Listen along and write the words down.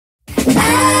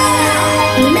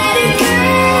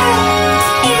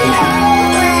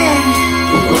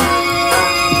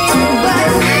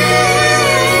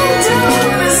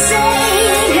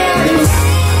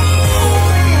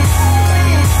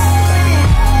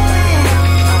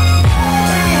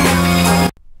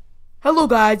Hello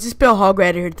guys, it's Bill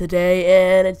Hogrider here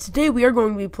today, and today we are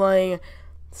going to be playing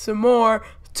some more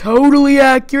Totally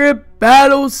Accurate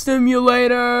Battle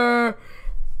Simulator.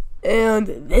 And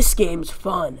this game's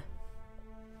fun.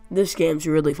 This game's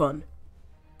really fun.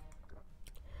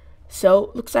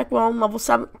 So, looks like we're on level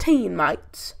 17,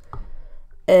 mates.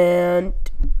 And,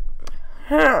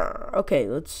 okay,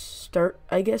 let's start,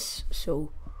 I guess.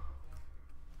 So,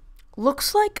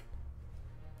 looks like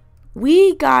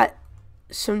we got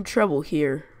some trouble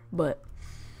here, but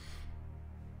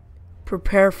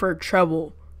prepare for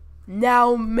trouble.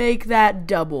 Now make that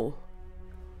double.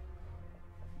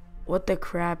 What the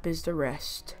crap is the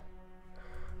rest?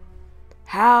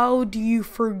 How do you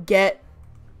forget,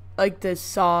 like, the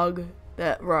song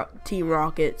that Team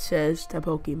Rocket says to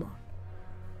Pokemon?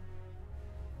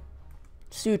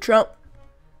 Sue Trump.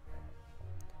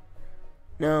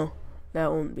 No,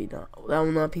 that won't be that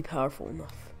will not be powerful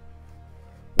enough.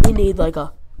 We need like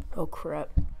a, oh crap,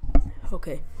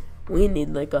 okay, we need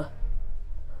like a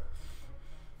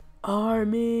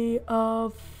army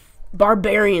of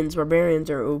barbarians. Barbarians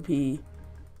are OP.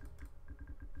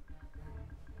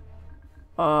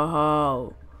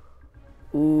 Oh,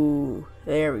 ooh,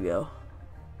 there we go.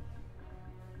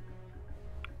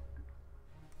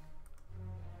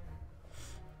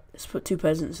 Let's put 2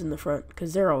 peasants in the front,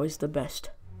 because they're always the best.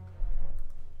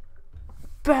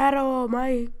 Battle!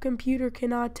 My computer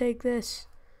cannot take this.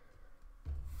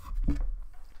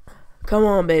 Come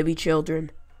on, baby children.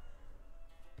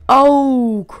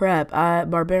 Oh, crap.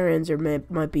 Barbarians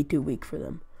might be too weak for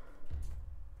them.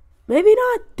 Maybe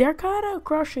not. They're kind of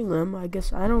crushing them, I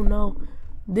guess. I don't know.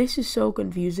 This is so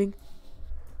confusing.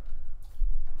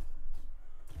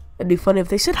 It'd be funny if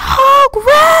they said, Hog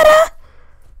Rider!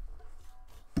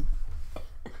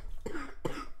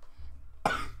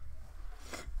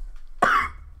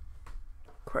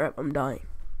 Crap, I'm dying.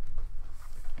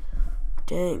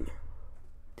 Dang.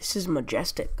 This is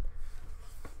majestic.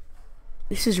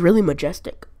 This is really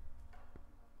majestic.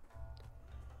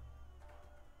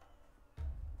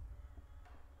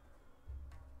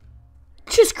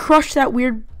 Just crush that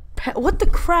weird what the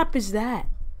crap is that?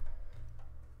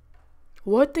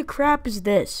 What the crap is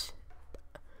this?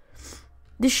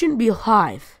 This shouldn't be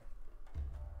alive.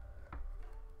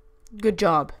 Good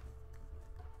job.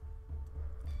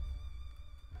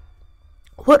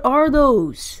 What are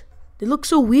those? They look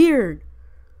so weird.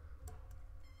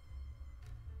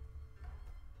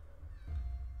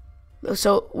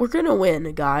 So, we're gonna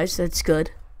win, guys. That's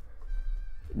good.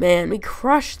 Man, we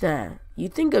crushed that.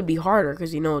 You'd think it'd be harder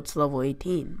because you know it's level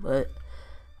 18. But,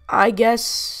 I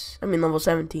guess... I mean, level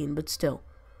 17, but still.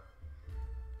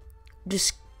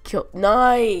 Just kill...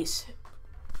 Nice!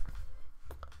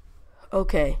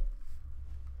 Okay.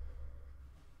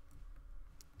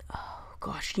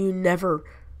 Gosh, you never,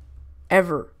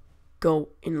 ever go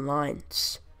in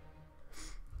lines.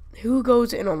 Who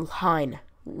goes in a line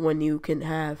when you can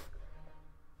have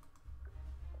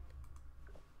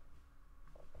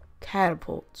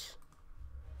catapults?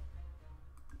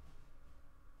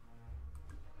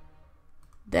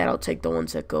 That'll take the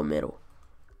ones that go middle.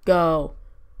 Go.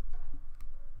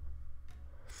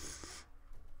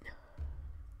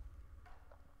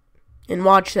 And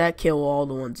watch that kill all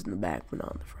the ones in the back, but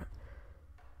not in the front.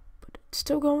 It's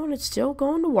still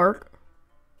going to work.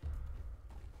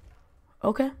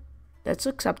 Okay, that's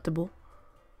acceptable.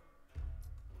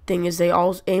 Thing is, they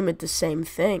all aim at the same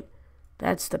thing.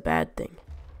 That's the bad thing.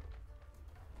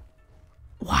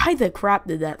 Why the crap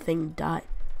did that thing die?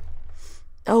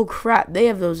 Oh crap, they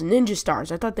have those ninja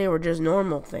stars. I thought they were just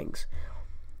normal things.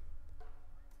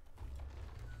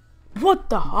 What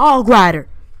the Hog Rider?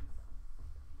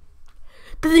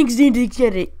 That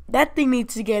thing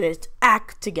needs to get its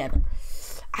act together.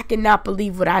 I cannot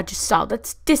believe what I just saw.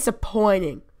 That's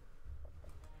disappointing.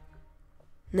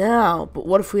 No, but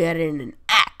what if we had it in an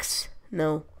axe?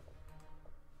 No.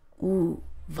 Ooh,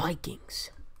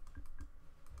 Vikings.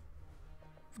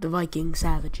 The Viking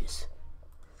savages.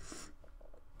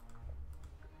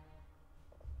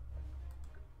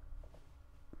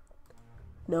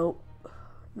 Nope.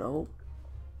 Nope.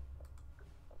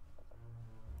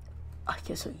 I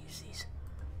guess I'll use these.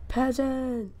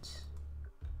 Peasants.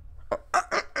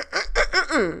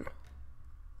 That's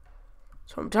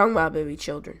what I'm talking about, baby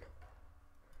children.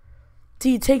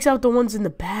 See, it takes out the ones in the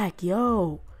back.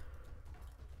 Yo,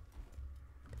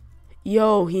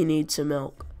 he needs some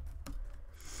milk.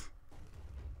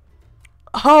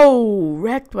 Oh,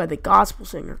 wrecked by the gospel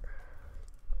singer.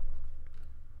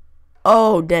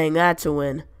 Oh, dang, that's a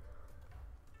win.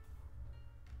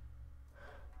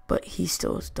 But he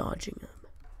still is dodging him.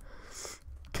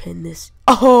 Can this...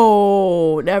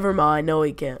 Oh, never mind. No,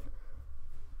 he can't.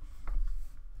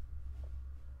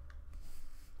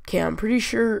 Okay, I'm pretty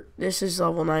sure this is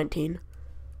level 19.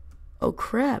 Oh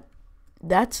crap.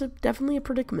 That's definitely a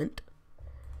predicament.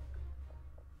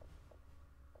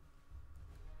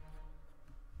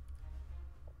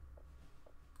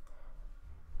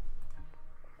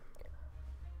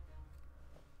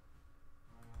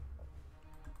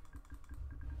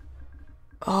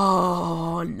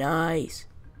 Oh, nice.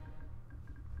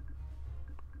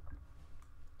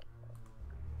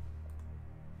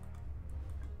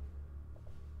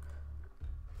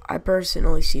 I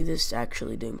personally see this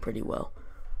actually doing pretty well.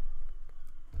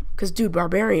 Because, dude,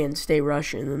 barbarians stay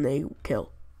Russian and they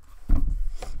kill.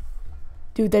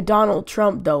 Dude, that Donald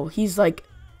Trump, though, he's like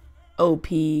OP.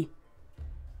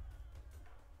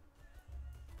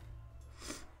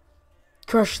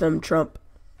 Crush them, Trump.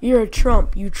 You're a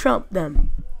Trump. You trump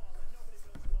them.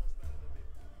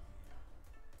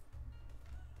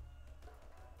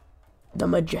 The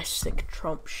majestic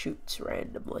Trump shoots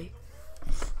randomly.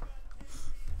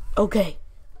 Okay.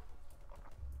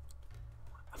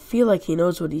 I feel like he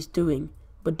knows what he's doing,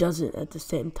 but doesn't at the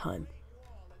same time.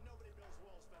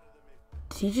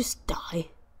 Did he just die?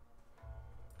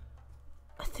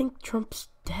 I think Trump's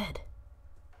dead.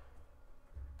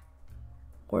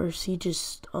 Or is he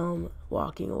just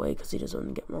walking away because he doesn't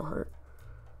want to get more hurt?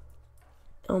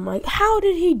 Oh my, how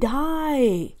did he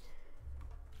die?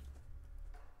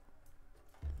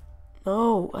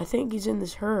 No, I think he's in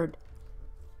this herd.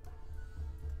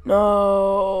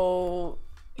 No,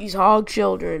 these hog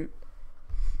children.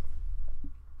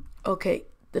 Okay,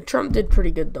 the Trump did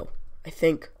pretty good though, I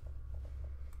think.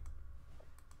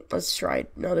 Let's try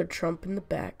another Trump in the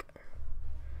back.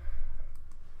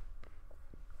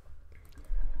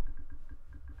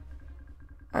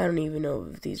 I don't even know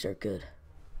if these are good.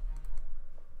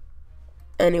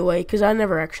 Anyway, because I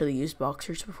never actually used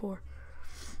boxers before.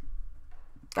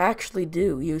 I actually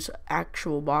do use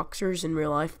actual boxers in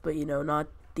real life, but you know, not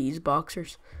these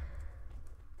boxers.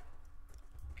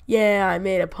 Yeah, I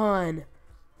made a pun.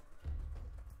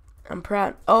 I'm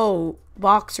proud. Oh,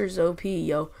 boxers OP,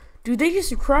 yo. Dude, they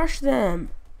just crush them.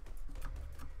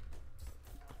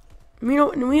 We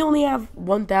only have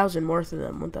 1,000 worth of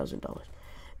them. $1,000.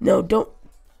 No, don't.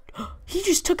 He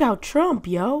just took out Trump,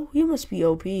 yo. He must be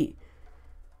OP.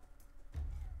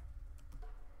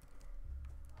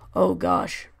 Oh,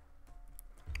 gosh.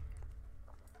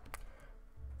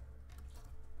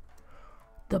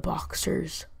 The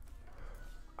boxers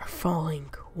are falling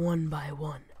one by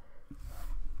one.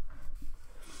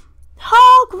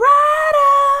 Hog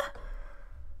Rider!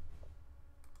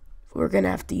 We're gonna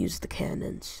have to use the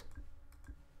cannons.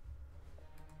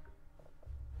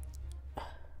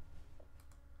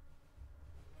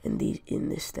 In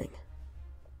this thing.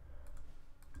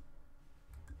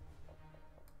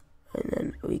 And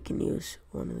then we can use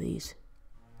one of these.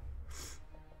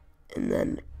 And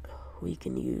then we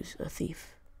can use a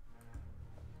thief.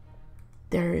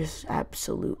 There is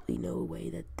absolutely no way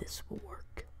that this will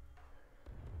work.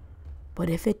 But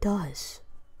if it does,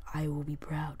 I will be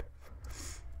proud.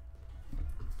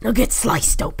 Now get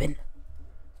sliced open.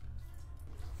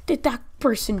 Did that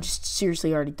person just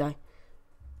seriously already die?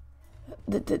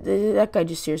 That guy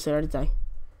just seriously already died.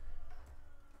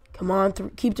 Come on,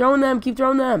 keep throwing them, keep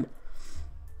throwing them.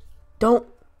 Don't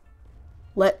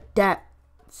let that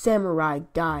samurai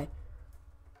die.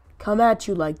 Come at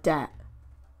you like that.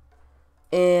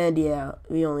 And yeah,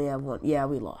 we only have one. Yeah,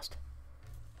 we lost.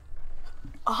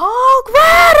 Hog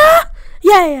Rider!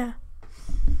 Yeah.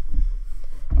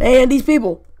 Man, these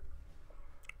people,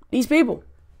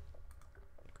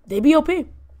 they be OP.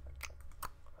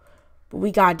 But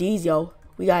we got these, yo.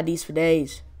 We got these for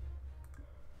days.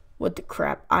 What the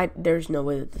crap? There's no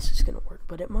way that this is gonna work,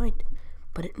 but it might.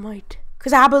 But it might.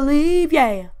 Cause I believe,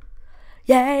 yeah.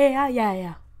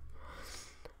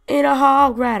 In a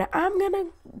hog rider, I'm gonna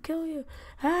kill you.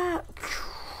 Ah.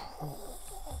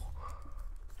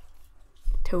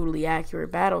 Totally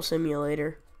accurate battle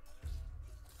simulator.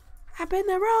 I've been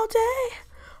there all day.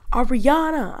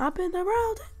 Ariana, I've been there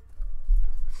all day.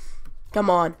 Come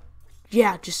on.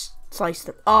 Yeah, just slice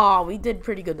them. Oh, we did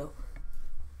pretty good though.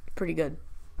 Pretty good.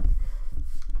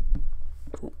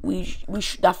 We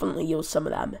should definitely use some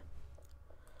of them.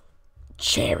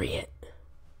 Chariot.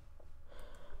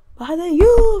 By the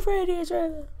Euphrates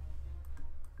River.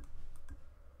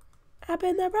 I've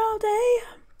been there all day.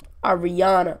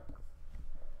 Ariana.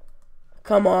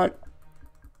 Come on.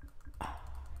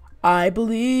 I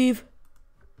believe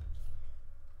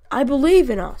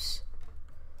in us.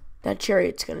 That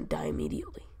chariot's gonna die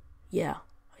immediately. Yeah,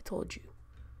 I told you.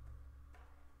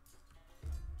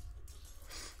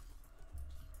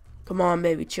 Come on,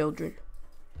 baby children.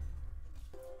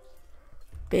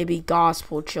 Baby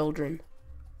gospel children.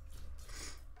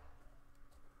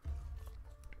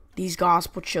 These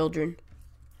gospel children.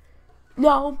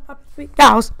 No, I'm a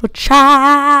gospel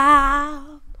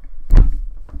child.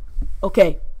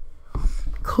 Okay.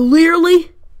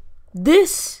 Clearly,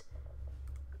 this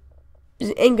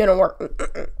ain't gonna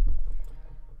work.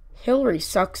 Hillary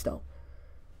sucks, though.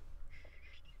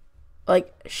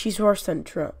 Like, she's worse than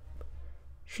Trump.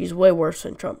 She's way worse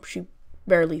than Trump. She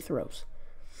barely throws.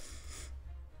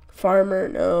 Farmer,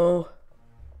 no.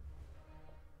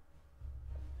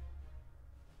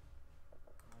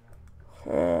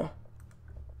 Huh.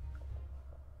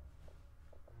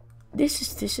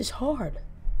 This is hard.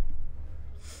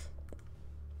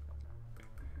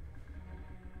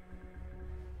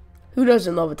 Who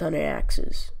doesn't love a ton of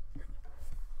axes?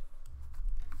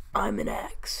 I'm an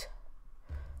axe.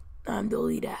 I'm the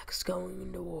lead axe going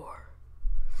into war.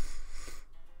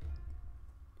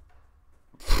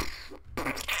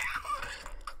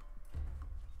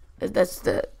 That's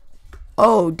the...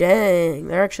 Oh, dang.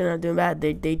 They're actually not doing bad.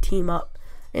 They team up.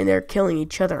 And they're killing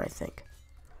each other, I think.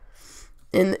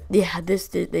 And, yeah, they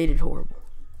did horrible.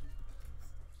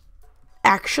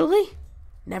 Actually?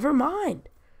 Never mind.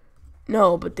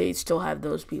 No, but they still have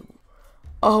those people.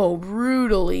 Oh,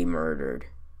 brutally murdered.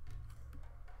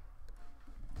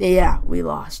 Yeah, we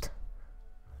lost.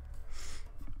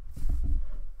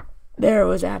 There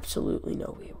was absolutely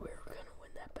no way we were going to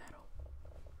win that battle.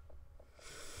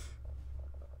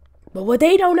 But what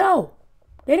they don't know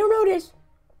this.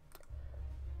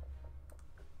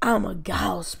 I'm a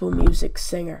gospel music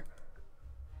singer.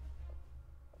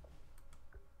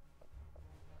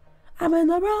 I'm in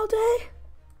the world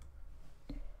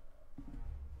day.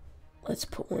 Let's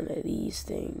put one of these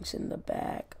things in the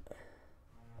back.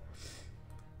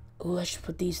 Ooh, let's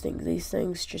put these things. These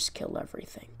things just kill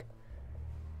everything.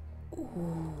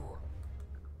 Ooh.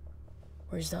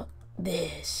 Where's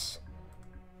this?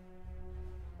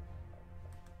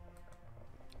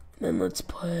 And then let's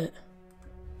put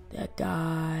that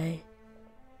guy.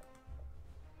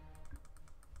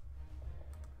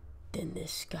 Then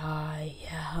this guy.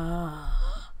 Yeah.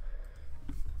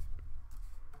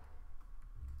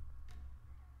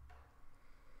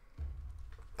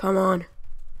 Come on.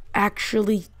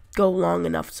 Actually go long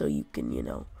enough so you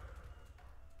can,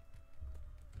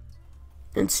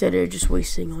 instead of just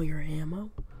wasting all your ammo.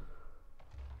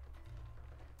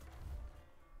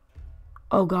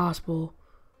 Oh, gospel.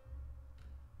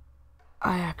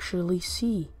 I actually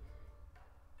see.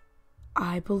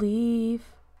 I believe.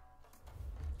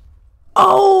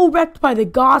 Oh, wrecked by the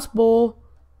gospel.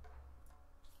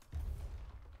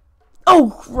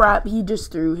 Oh, crap. He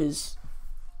just threw his...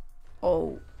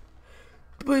 Oh.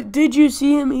 But did you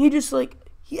see him? He just,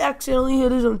 he accidentally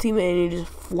hit his own teammate and he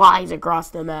just flies across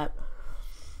the map.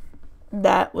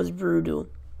 That was brutal.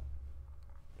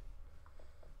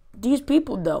 These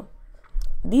people, though.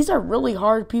 These are really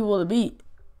hard people to beat.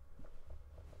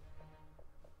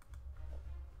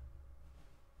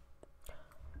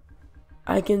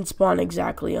 I can spawn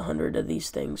exactly 100 of these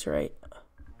things, right?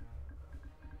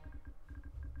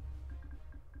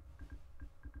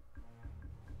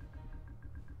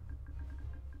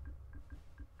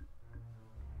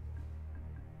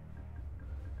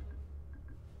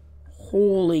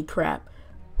 Holy crap.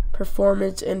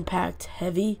 Performance impact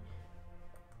heavy.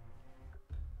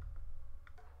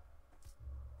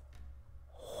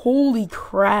 Holy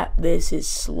crap, this is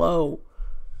slow.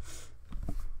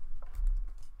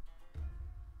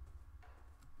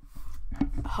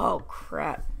 Oh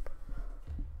crap.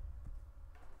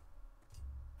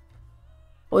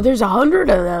 Well, there's 100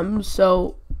 of them,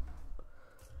 so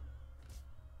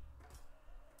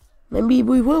maybe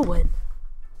we will win.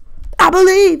 I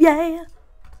believe, yeah.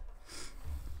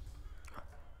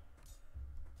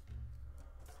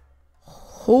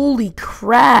 Holy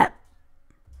crap.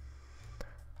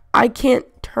 I can't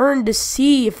turn to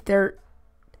see if they're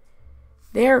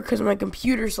there because my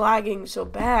computer's lagging so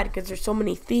bad because there's so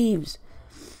many thieves.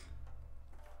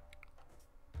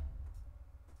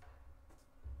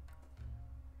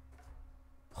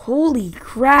 Holy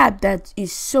crap, that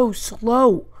is so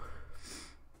slow.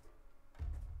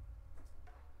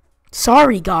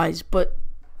 Sorry, guys, but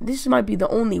this might be the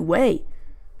only way.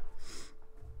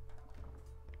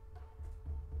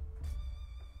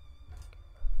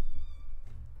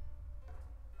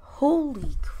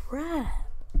 Holy crap.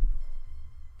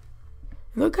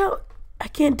 Look how... I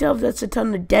can't tell if that's a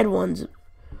ton of dead ones.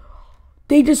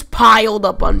 They just piled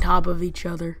up on top of each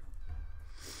other.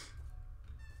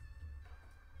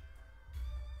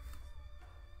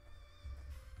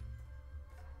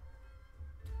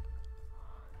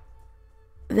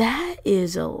 That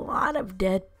is a lot of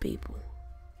dead people.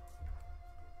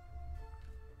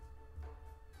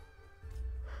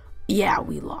 Yeah,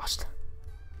 we lost.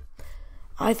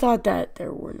 I thought that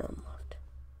there were none left.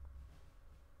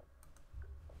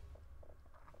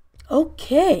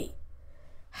 Okay.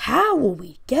 How will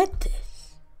we get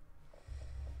this?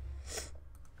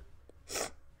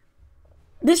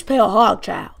 This pale hog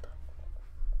child.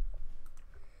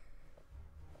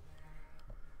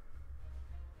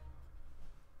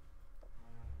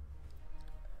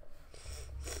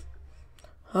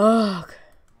 Ugh.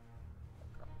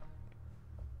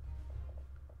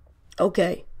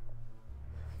 Okay.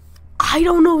 I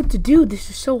don't know what to do. This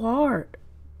is so hard.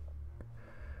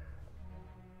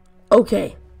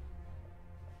 Okay.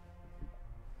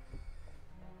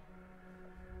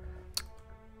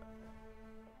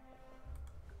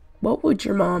 What would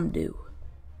your mom do?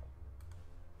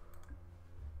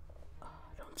 I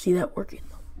don't see that working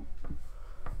though.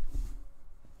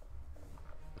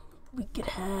 We could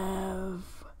have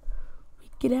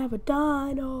a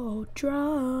Dino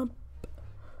Trump.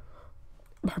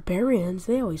 Barbarians,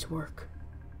 they always work.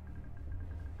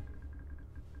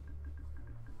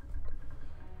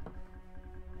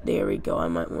 There we go. I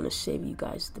might want to save you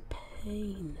guys the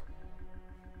pain.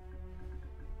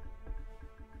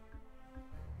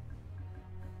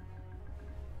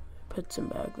 Put some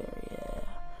back there, yeah.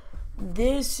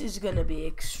 This is gonna be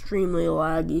extremely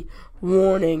laggy.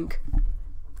 Warning.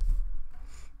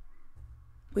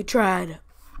 We tried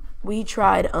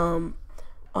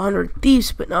 100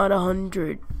 thieves, but not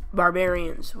 100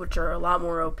 barbarians, which are a lot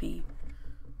more OP.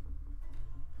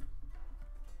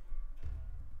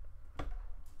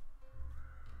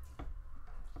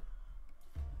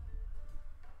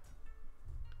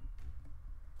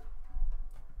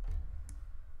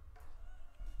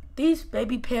 These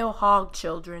baby pale hog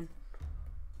children.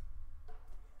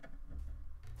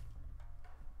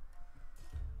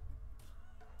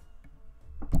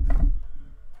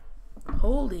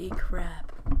 Holy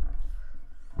crap.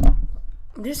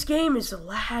 This game is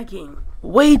lagging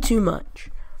way too much.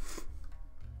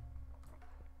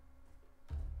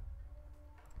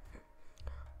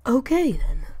 Okay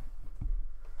then.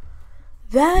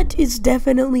 That is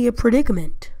definitely a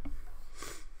predicament.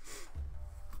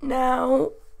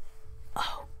 Now,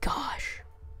 oh gosh.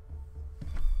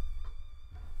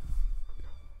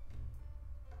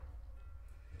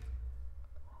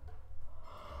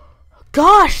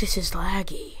 Gosh, this is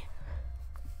laggy.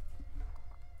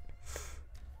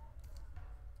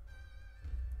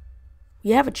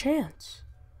 You have a chance.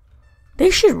 They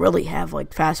should really have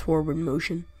like fast forward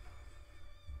motion.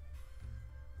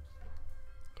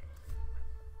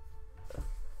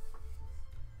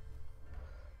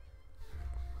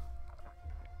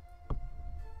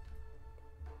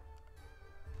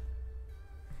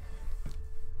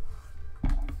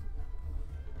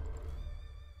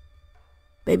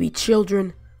 Baby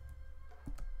children.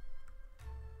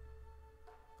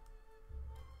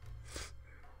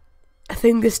 I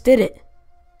think this did it.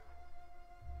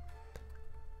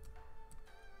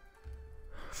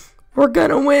 We're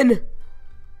gonna win.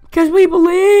 Because we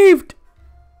believed.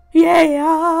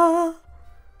 Yeah.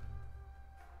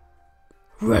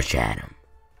 Rush at them.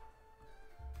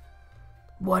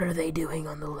 What are they doing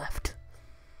on the left?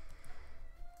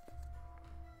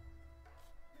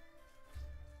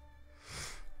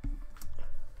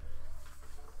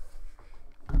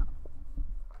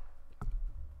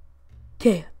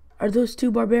 Okay, are those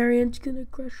two barbarians gonna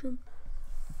crush him?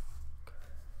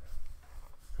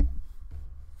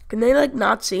 Can they like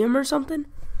not see him or something?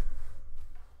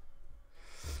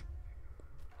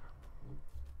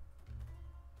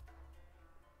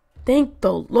 Thank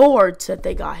the Lord that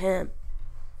they got him.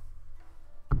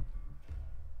 I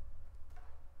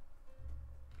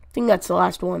think that's the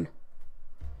last one.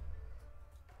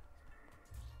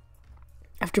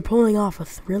 After pulling off a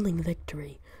thrilling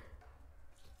victory.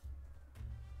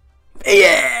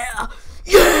 Yeah!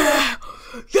 Yeah!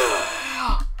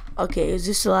 Yeah! Okay, is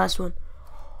this the last one?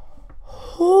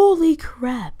 Holy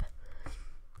crap.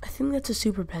 I think that's a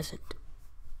super peasant.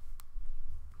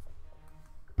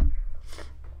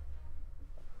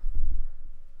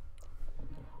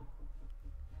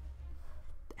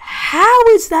 How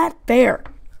is that fair?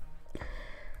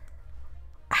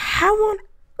 How on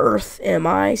earth am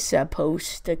I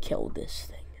supposed to kill this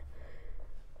thing?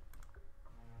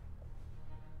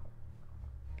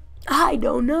 I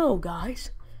don't know,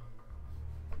 guys.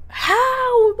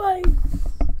 How am I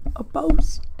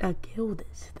supposed to kill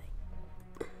this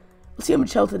thing? Let's see how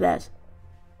much health it has.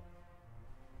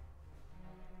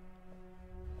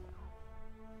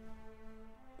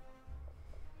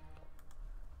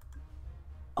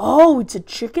 Oh, it's a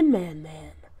chicken man.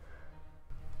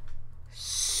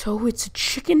 So it's a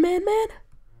chicken man?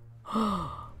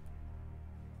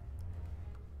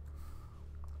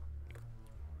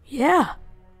 Yeah.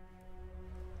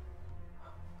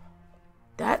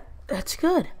 That's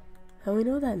good. How we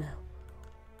know that now?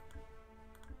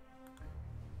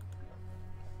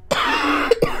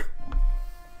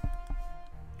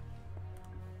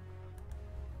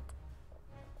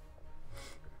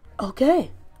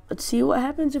 Okay. Let's see what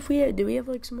happens if do we have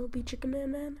like some OP Chicken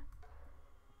Man?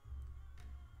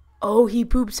 Oh, he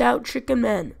poops out Chicken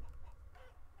Man.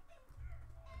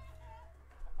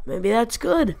 Maybe that's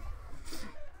good.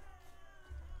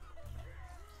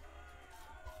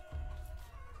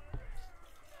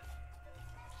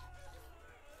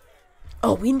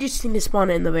 Oh, we just need to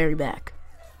spawn it in the very back.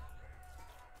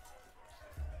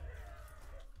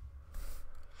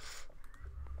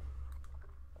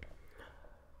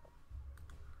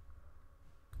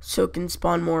 So it can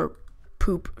spawn more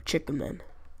poop Chicken Men.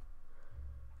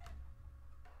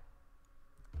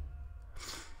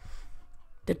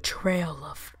 The trail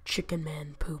of Chicken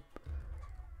Man poop.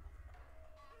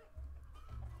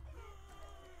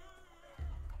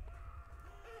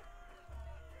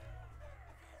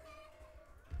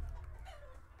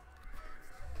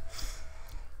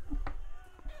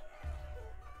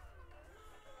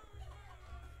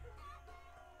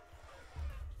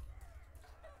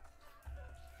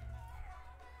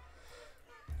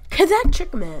 That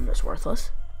Chicken Man was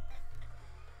worthless.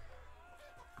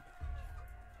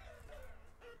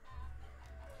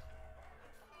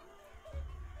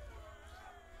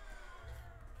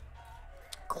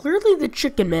 Clearly, the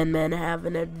Chicken Men have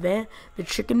an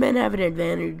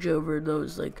advantage over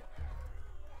those like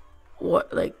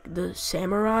the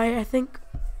samurai, I think.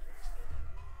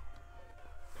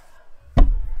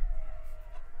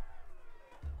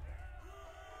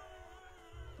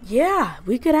 Yeah,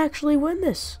 we could actually win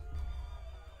this.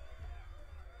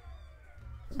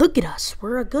 Look at us,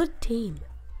 we're a good team.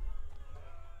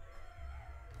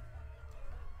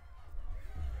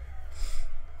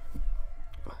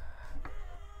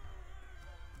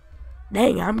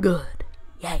 Dang, I'm good.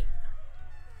 Yay.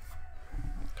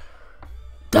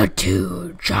 The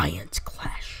two giants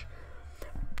clash.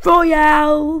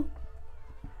 Royale!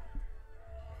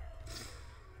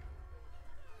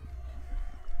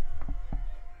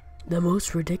 The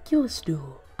most ridiculous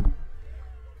duel.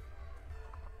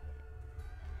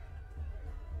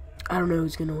 I don't know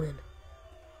who's gonna win.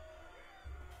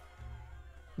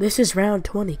 This is round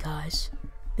 20, guys.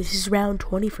 This is round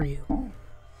 20 for you.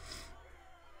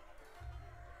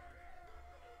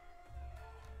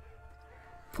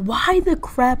 Why the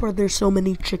crap are there so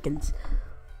many chickens?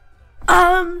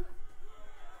 There's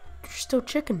still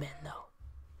Chicken Man, though.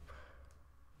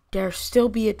 There still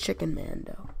be a Chicken Man,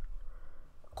 though.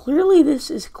 Clearly,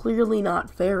 this is clearly not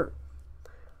fair.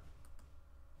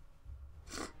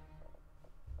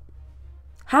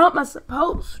 How am I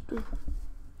supposed to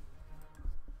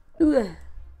do that?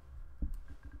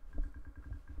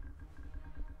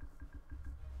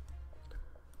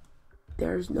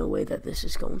 There's no way that this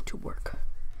is going to work.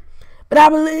 But I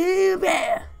believe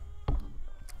it.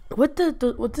 What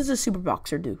does a super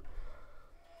boxer do?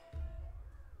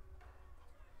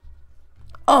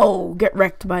 Oh, get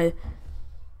wrecked by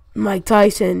Mike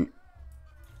Tyson.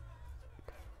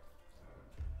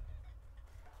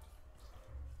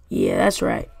 Yeah, that's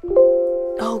right.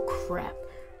 Oh, crap.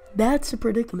 That's a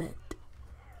predicament.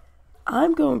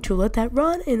 I'm going to let that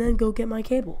run and then go get my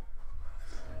cable.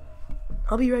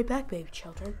 I'll be right back, baby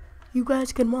children. You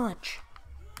guys can watch.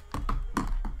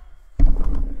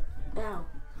 Ow.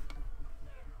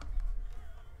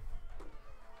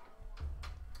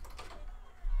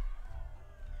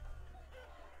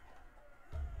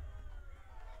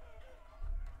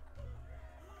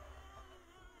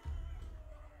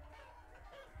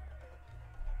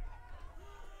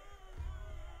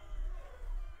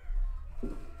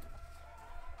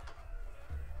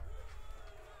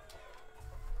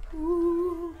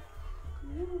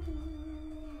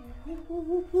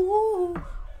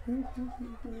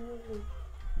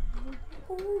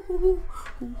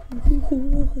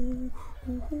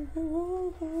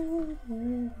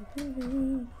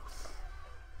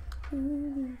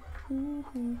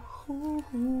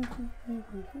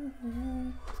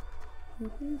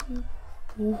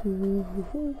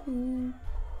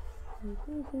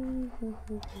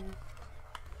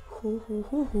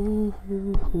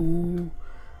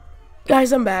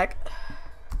 Guys, I'm back.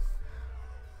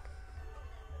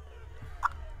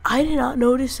 I did not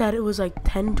notice that it was like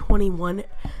 10:21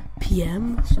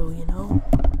 p.m. So, you know.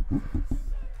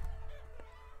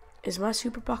 Is my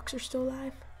super boxer still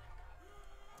alive?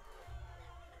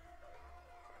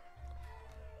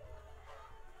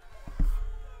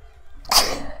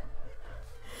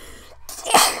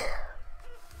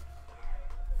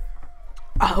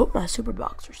 I hope my super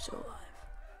box are still alive.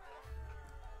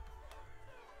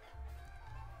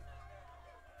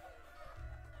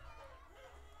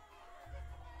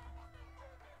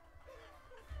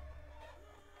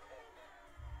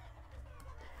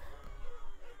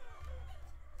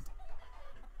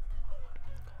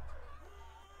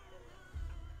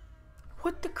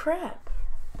 What the crap?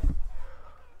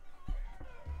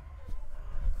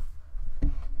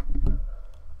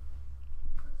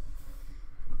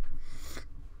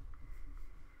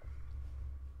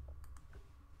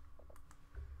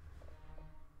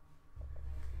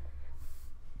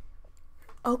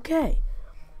 Okay.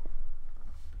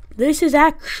 This is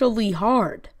actually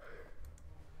hard.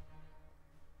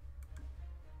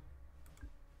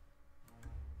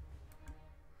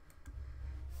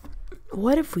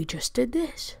 What if we just did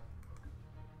this?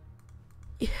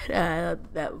 Yeah,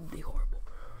 that would be horrible.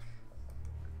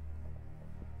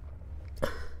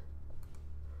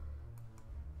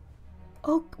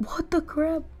 Oh, what the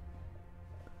crap?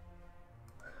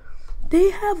 They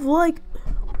have like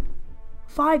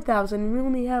 5,000 and we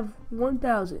only have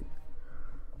 1,000.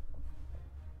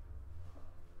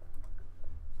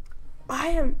 I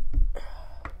am...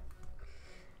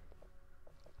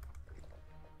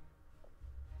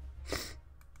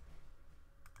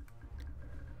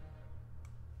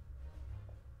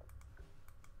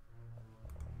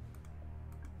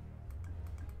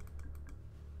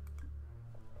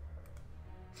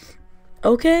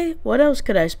 Okay, what else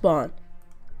could I spawn?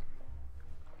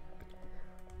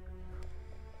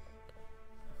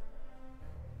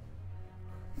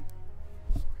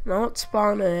 Now let's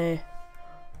spawn a...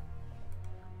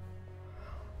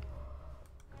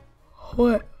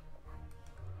 What?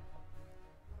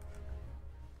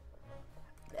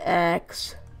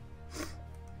 X.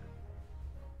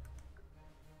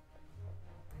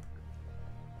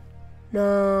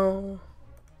 No.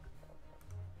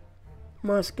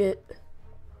 Musket.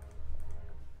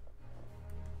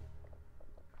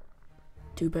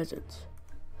 2 peasants.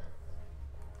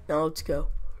 Now let's go.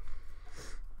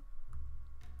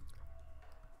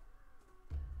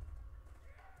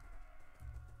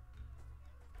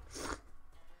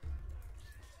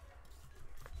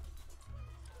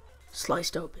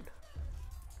 Sliced open.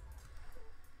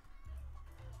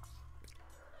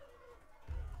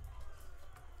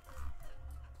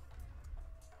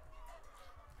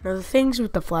 Now the things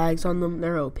with the flags on them,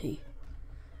 they're OP.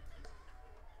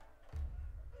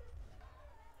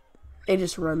 They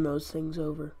just run those things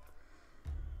over.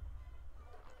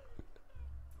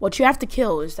 What you have to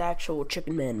kill is the actual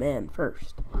Chicken Man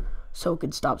first, so it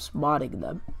can stop spotting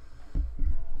them.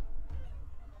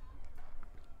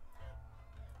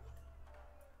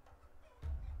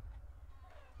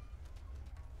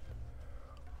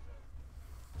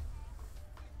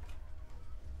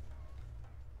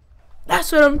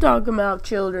 That's what I'm talking about,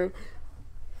 children.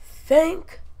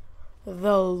 Thank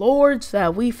the Lords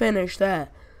that we finished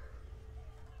that.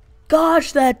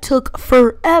 Gosh, that took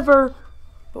forever,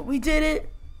 but we did it.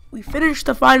 We finished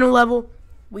the final level.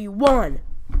 We won.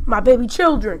 My baby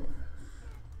children.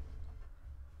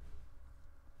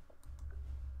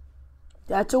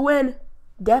 That's a win.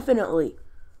 Definitely.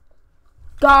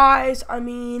 Guys, I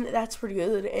mean, that's pretty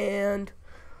good. And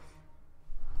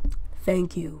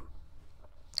thank you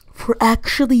for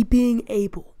actually being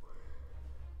able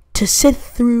to sit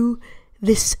through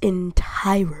this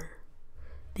entire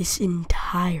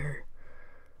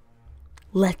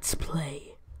Let's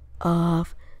Play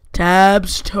of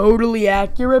Tab's Totally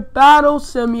Accurate Battle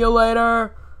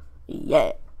Simulator.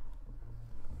 Yeah.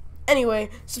 Anyway,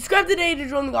 subscribe today to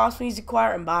join the Gospel Music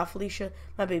Choir, and bye, Felicia,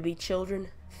 my baby children.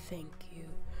 Thank you.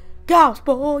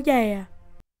 Gospel, yeah.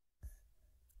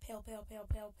 Pale, pale, pale,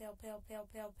 pale, pale, pale, pale,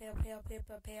 pale, pale, pale,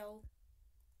 pale, pale.